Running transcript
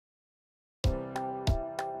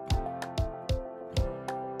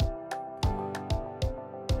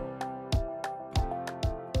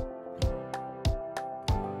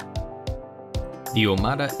The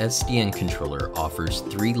Omada SDN Controller offers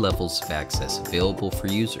 3 levels of access available for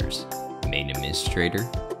users: Main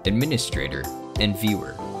Administrator, Administrator, and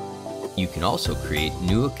Viewer. You can also create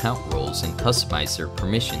new account roles and customize their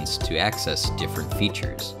permissions to access different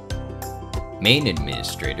features. Main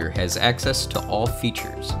Administrator has access to all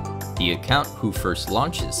features. The account who first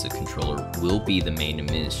launches the controller will be the main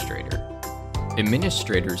administrator.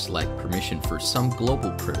 Administrators lack permission for some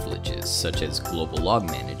global privileges such as Global Log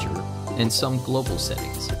Manager and some global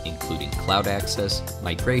settings, including cloud access,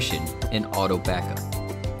 migration, and auto backup.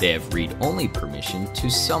 They have read-only permission to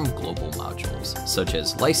some global modules such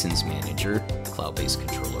as License Manager, cloud-based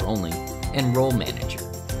controller only, and Role Manager.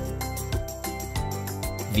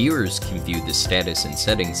 Viewers can view the status and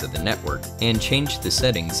settings of the network and change the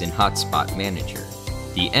settings in Hotspot Manager.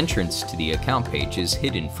 The entrance to the account page is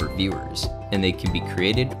hidden for viewers, and they can be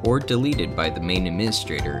created or deleted by the main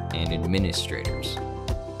administrator and administrators.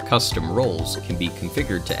 Custom roles can be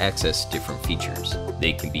configured to access different features.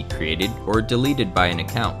 They can be created or deleted by an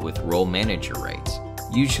account with role manager rights,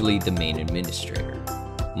 usually the main administrator.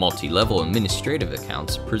 Multi-level administrative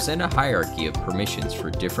accounts present a hierarchy of permissions for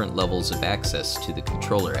different levels of access to the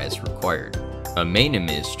controller as required. A main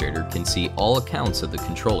administrator can see all accounts of the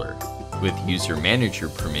controller. With user manager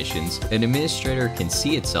permissions, an administrator can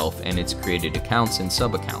see itself and its created accounts and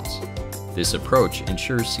sub-accounts. This approach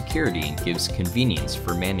ensures security and gives convenience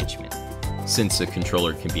for management. Since the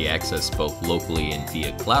controller can be accessed both locally and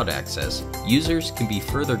via cloud access, users can be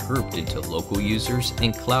further grouped into local users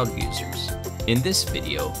and cloud users. In this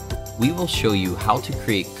video, we will show you how to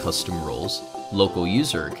create custom roles, local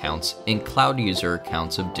user accounts, and cloud user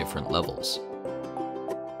accounts of different levels.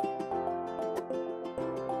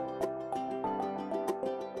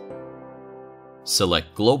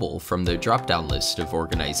 Select Global from the drop-down list of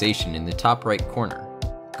organization in the top right corner.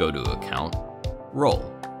 Go to Account, Role.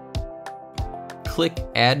 Click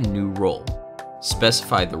Add New Role.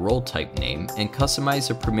 Specify the role type name and customize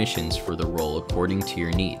the permissions for the role according to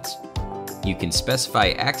your needs. You can specify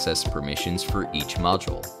access permissions for each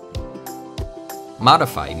module.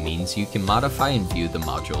 Modify means you can modify and view the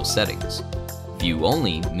module settings. View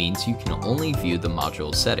Only means you can only view the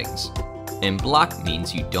module settings. And Block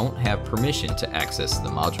means you don't have permission to access the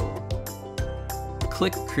module.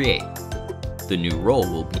 Click Create. The new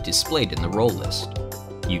role will be displayed in the role list.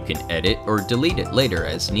 You can edit or delete it later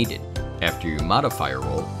as needed. After you modify a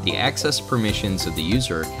role, the access permissions of the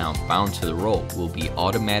user account bound to the role will be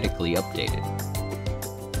automatically updated.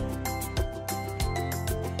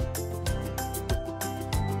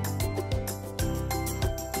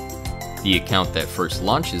 The account that first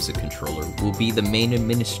launches a controller will be the main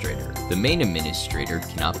administrator. The main administrator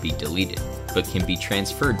cannot be deleted, but can be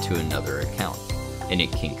transferred to another account, and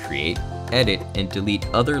it can create, edit, and delete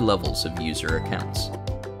other levels of user accounts.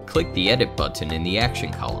 Click the Edit button in the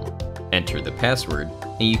Action column. Enter the password,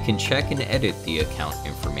 and you can check and edit the account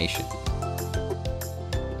information.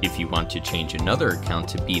 If you want to change another account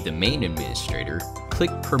to be the main administrator,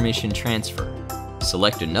 click Permission Transfer.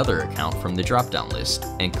 Select another account from the drop-down list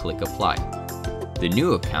and click Apply. The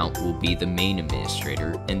new account will be the main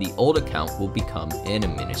administrator and the old account will become an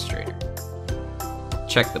administrator.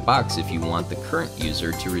 Check the box if you want the current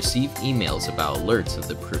user to receive emails about alerts of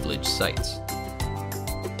the privileged sites.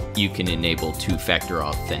 You can enable two-factor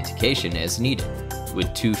authentication as needed.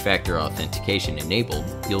 With two-factor authentication enabled,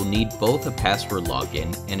 you'll need both a password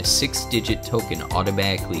login and a 6-digit token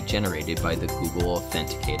automatically generated by the Google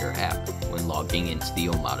Authenticator app when logging into the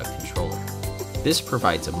Omada controller. This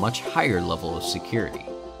provides a much higher level of security.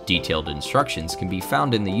 Detailed instructions can be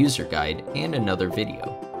found in the user guide and another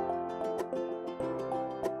video.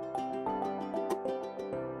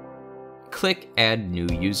 Click Add New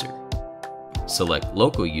User. Select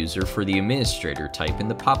Local User for the administrator type in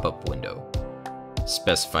the pop-up window.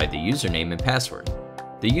 Specify the username and password.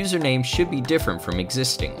 The username should be different from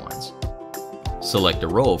existing ones. Select a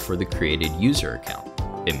role for the created user account: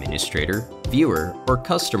 administrator, viewer, or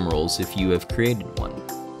custom roles if you have created one.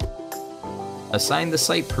 Assign the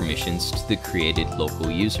site permissions to the created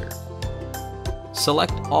local user.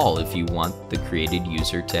 Select all if you want the created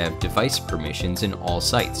user to have device permissions in all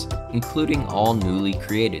sites, including all newly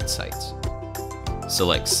created sites.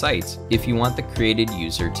 Select Sites if you want the created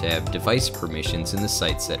user to have device permissions in the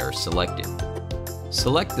sites that are selected.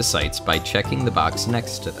 Select the sites by checking the box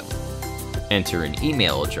next to them. Enter an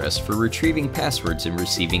email address for retrieving passwords and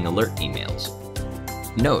receiving alert emails.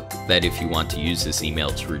 Note that if you want to use this email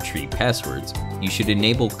to retrieve passwords, you should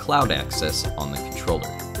enable cloud access on the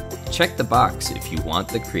controller. Check the box if you want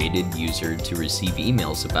the created user to receive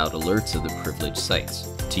emails about alerts of the privileged sites.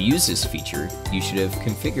 To use this feature, you should have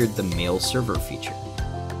configured the mail server feature.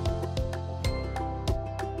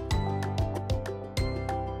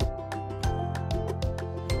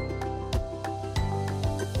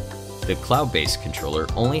 The cloud-based controller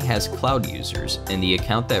only has cloud users, and the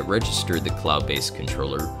account that registered the cloud-based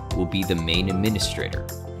controller will be the main administrator.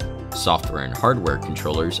 Software and hardware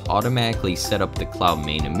controllers automatically set up the cloud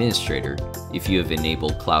main administrator if you have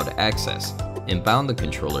enabled cloud access and bound the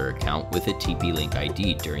controller account with a TP-Link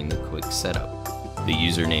ID during the quick setup. The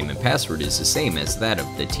username and password is the same as that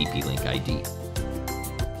of the TP-Link ID.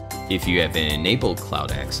 If you have enabled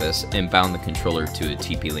cloud access and bound the controller to a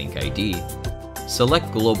TP-Link ID,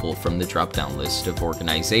 select Global from the drop-down list of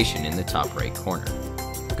organization in the top right corner.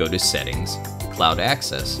 Go to Settings, Cloud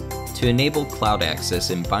Access, to enable cloud access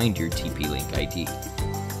and bind your TP-Link ID.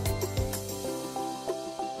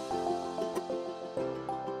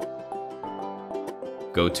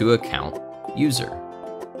 Go to Account, User.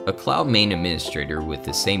 A cloud main administrator with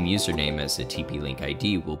the same username as the TP-Link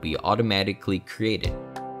ID will be automatically created.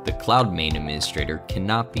 The cloud main administrator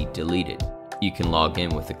cannot be deleted. You can log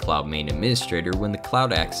in with the cloud main administrator when the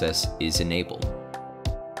cloud access is enabled.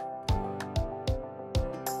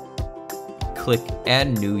 Click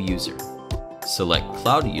Add New User. Select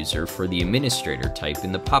Cloud User for the administrator type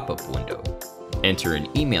in the pop-up window. Enter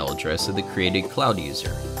an email address of the created cloud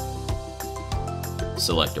user.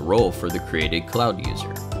 Select a role for the created cloud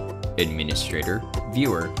user: administrator,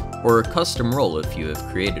 viewer, or a custom role if you have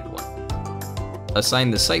created one.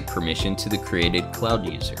 Assign the site permission to the created cloud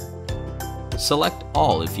user. Select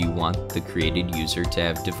All if you want the created user to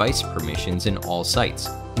have device permissions in all sites,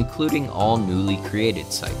 including all newly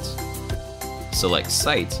created sites. Select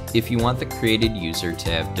Sites if you want the created user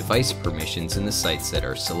to have device permissions in the sites that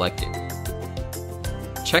are selected.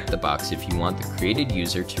 Check the box if you want the created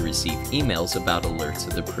user to receive emails about alerts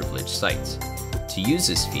of the privileged sites. To use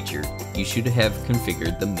this feature, you should have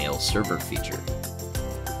configured the mail server feature.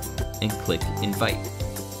 And click Invite.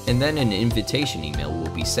 And then an invitation email will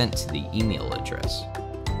be sent to the email address.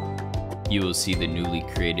 You will see the newly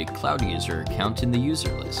created cloud user account in the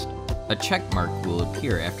user list. A check mark will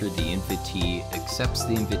appear after the invitee accepts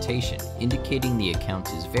the invitation, indicating the account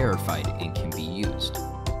is verified and can be used.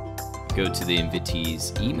 Go to the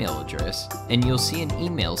invitee's email address, and you'll see an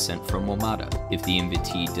email sent from Omada. If the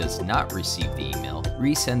invitee does not receive the email,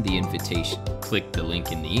 resend the invitation. Click the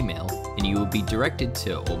link in the email, and you will be directed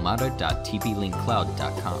to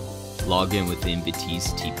omada.tplinkcloud.com. Log in with the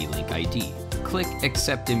invitee's TP-Link ID. Click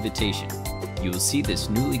Accept Invitation. You will see this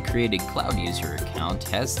newly created cloud user account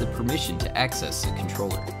has the permission to access the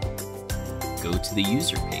controller. Go to the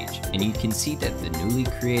user page, and you can see that the newly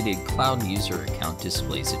created cloud user account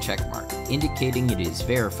displays a checkmark, indicating it is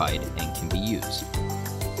verified and can be used.